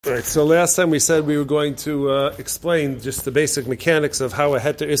All right, so last time we said we were going to explain just the basic mechanics of how a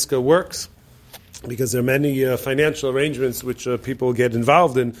heter iska works, because there are many financial arrangements which people get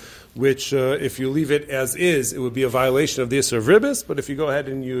involved in, which if you leave it as is, it would be a violation of the Isser of Ribis, but if you go ahead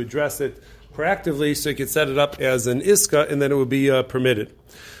and you address it proactively, so you could set it up as an iska, and then it would be permitted.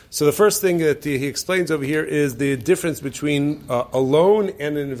 So the first thing that he explains over here is the difference between a loan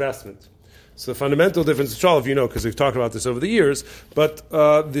and an investment. So the fundamental difference, which all of you know because we've talked about this over the years, but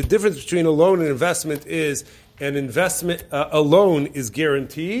the difference between a loan and investment is an investment, a loan is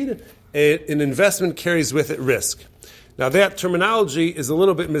guaranteed, an investment carries with it risk. Now that terminology is a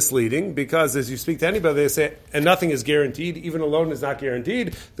little bit misleading because as you speak to anybody, they say, and nothing is guaranteed, even a loan is not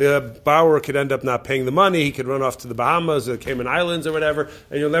guaranteed. The borrower could end up not paying the money, he could run off to the Bahamas or the Cayman Islands or whatever,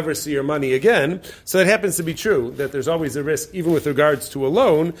 and you'll never see your money again. So it happens to be true that there's always a risk, even with regards to a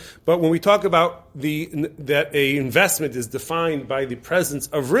loan, but when we talk about that a investment is defined by the presence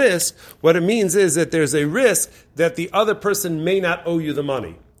of risk, what it means is that there's a risk that the other person may not owe you the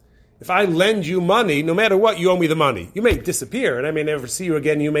money. If I lend you money, no matter what, you owe me the money. You may disappear, and I may never see you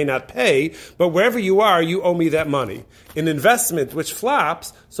again, you may not pay, but wherever you are, you owe me that money. An investment which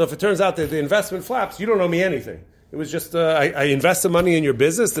flops, so if it turns out that the investment flops, you don't owe me anything. It was just, I invested money in your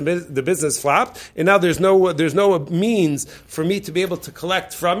business, the business flopped, and now there's no means for me to be able to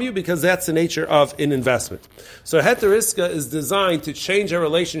collect from you because that's the nature of an investment. So heter iska is designed to change our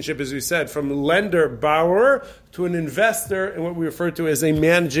relationship, as we said, from lender-borrower to an investor and what we refer to as a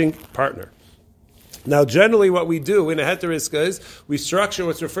managing partner. Now, generally what we do in a heter iska is we structure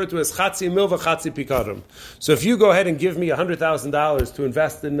what's referred to as chatzi milva, chatzi pikadon. So if you go ahead and give me $100,000 to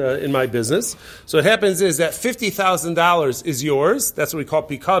invest in my business, so what happens is that $50,000 is yours. That's what we call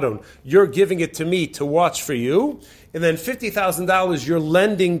pikadon. You're giving it to me to watch for you. And then $50,000 you're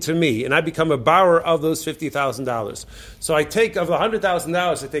lending to me, and I become a borrower of those $50,000. So I take of the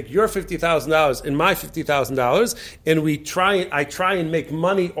 $100,000, I take your $50,000 and my $50,000, and I try and make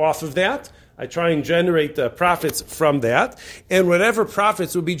money off of that. I try and generate profits from that, and whatever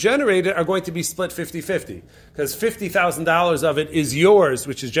profits will be generated are going to be split 50-50, because $50,000 of it is yours,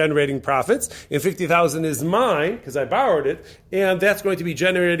 which is generating profits, and $50,000 is mine, because I borrowed it, and that's going to be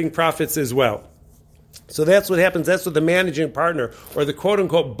generating profits as well. So that's what happens. That's what the managing partner or the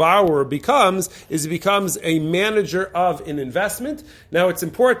quote-unquote borrower becomes, is he becomes a manager of an investment. Now it's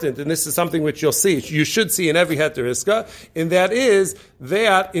important, and this is something which you should see in every heter iska, and that is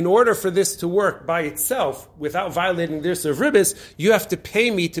that in order for this to work by itself without violating the Isser of Ribis, you have to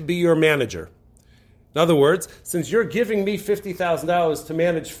pay me to be your manager. In other words, since you're giving me $50,000 to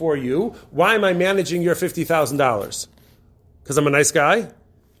manage for you, why am I managing your $50,000? Because I'm a nice guy?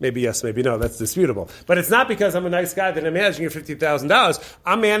 Maybe yes, maybe no, that's disputable. But it's not because I'm a nice guy that I'm managing your $50,000.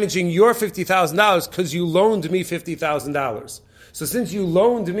 I'm managing your $50,000 because you loaned me $50,000. So since you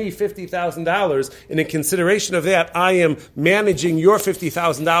loaned me $50,000, and in consideration of that, I am managing your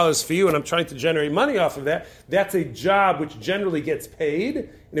 $50,000 for you, and I'm trying to generate money off of that, that's a job which generally gets paid.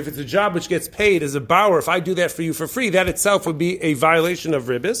 And if it's a job which gets paid as a borrower, if I do that for you for free, that itself would be a violation of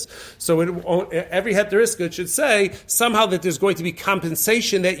Ribis. So every heter iska should say somehow that there's going to be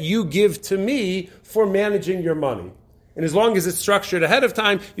compensation that you give to me for managing your money. And as long as it's structured ahead of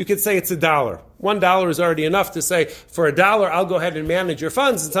time, you could say it's $1. $1 is already enough to say, for $1, I'll go ahead and manage your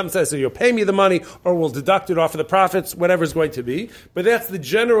funds. And some says, so you'll pay me the money, or we'll deduct it off of the profits, whatever it's going to be. But that's the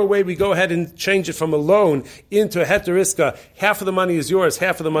general way we go ahead and change it from a loan into a heter iska. Half of the money is yours,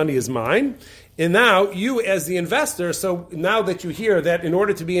 half of the money is mine. And now, you as the investor, so now that you hear that in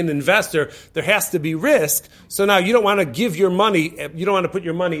order to be an investor, there has to be risk, so now you don't want to give your money, you don't want to put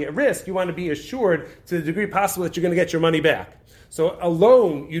your money at risk, you want to be assured to the degree possible that you're going to get your money back. So a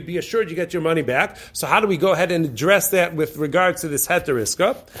loan, you'd be assured you get your money back. So how do we go ahead and address that with regards to this heter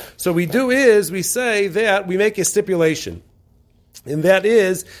iska? So we do is, we say that we make a stipulation. And that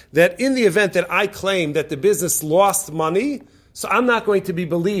is, that in the event that I claim that the business lost money, so I'm not going to be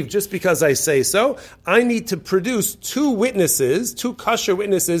believed just because I say so. I need to produce two kosher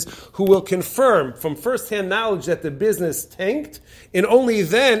witnesses, who will confirm from firsthand knowledge that the business tanked, and only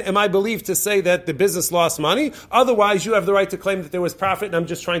then am I believed to say that the business lost money. Otherwise, you have the right to claim that there was profit and I'm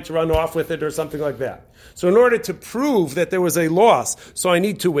just trying to run off with it or something like that. So in order to prove that there was a loss, so I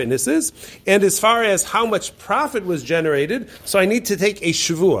need two witnesses. And as far as how much profit was generated, so I need to take a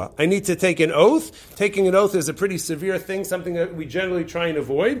shavua. I need to take an oath. Taking an oath is a pretty severe thing, something that we generally try and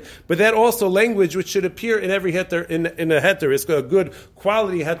avoid. But that also language which should appear in every heter, in a heter iska, a good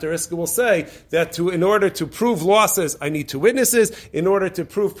quality heter iska will say that in order to prove losses, I need two witnesses. In order to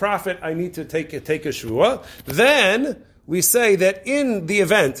prove profit, I need to take a shavua. Then we say that in the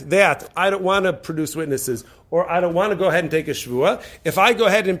event that I don't want to produce witnesses, or I don't want to go ahead and take a shvua, if I go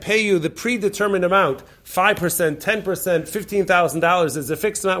ahead and pay you the predetermined amount, 5%, 10%, $15,000 is a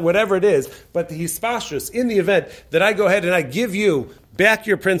fixed amount, whatever it is, but the hispashus, in the event that I go ahead and I give you back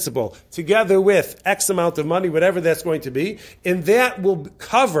your principal together with X amount of money, whatever that's going to be, and that will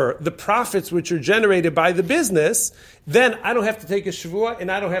cover the profits which are generated by the business, then I don't have to take a shavua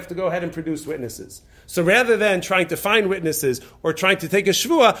and I don't have to go ahead and produce witnesses. So rather than trying to find witnesses or trying to take a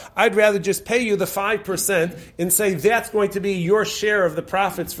shvua, I'd rather just pay you the 5% and say that's going to be your share of the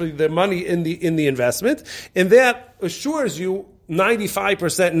profits for the money in the investment, and that assures you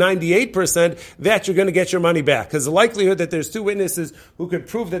 95%, 98% that you're going to get your money back. Because the likelihood that there's two witnesses who could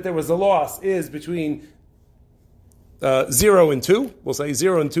prove that there was a loss is between 0 and 2, we'll say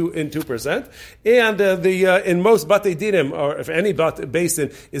 0 and 2%, and in most batei dinim, or if any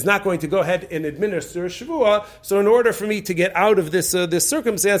basin is not going to go ahead and administer a shavua, so in order for me to get out of this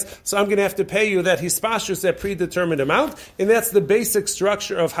circumstance, so I'm going to have to pay you that hispashus, that predetermined amount, and that's the basic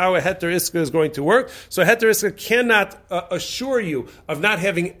structure of how a heter iska is going to work. So a heter iska cannot assure you of not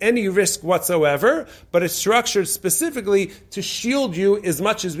having any risk whatsoever, but it's structured specifically to shield you as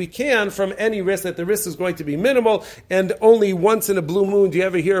much as we can from any risk, that the risk is going to be minimal. And only once in a blue moon do you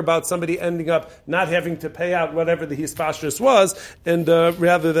ever hear about somebody ending up not having to pay out whatever the hispashus was, and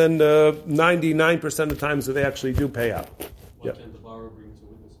rather than 99% of the times that they actually do pay out. Why can't the borrower bring two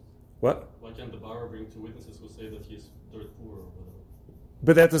witnesses? What? Why can't the borrower bring two witnesses who say that he's dirt poor or whatever?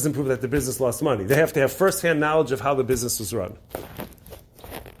 But that doesn't prove that the business lost money. They have to have first-hand knowledge of how the business was run,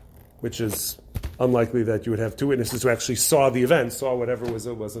 which is unlikely that you would have two witnesses who actually saw the event, saw whatever was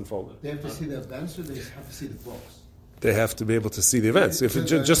unfolded. They have to see the events, or they have to see the books? They have to be able to see the events. If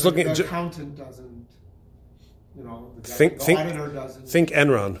just looking, the accountant doesn't, the auditor doesn't. Think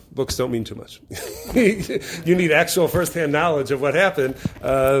Enron. Books don't mean too much. You need actual first-hand knowledge of what happened,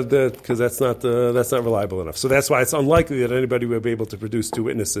 because that's not reliable enough. So that's why it's unlikely that anybody will be able to produce two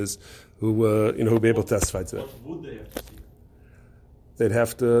witnesses who will be able to testify to that. What would they have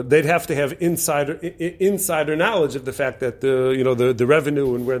to see? They'd have to have insider knowledge of the fact that the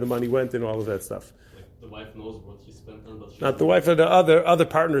revenue and where the money went and all of that stuff. Like the wife knows what he spent on, but not the wife, or the other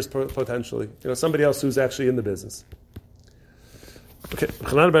partners potentially. Somebody else who's actually in the business. Okay.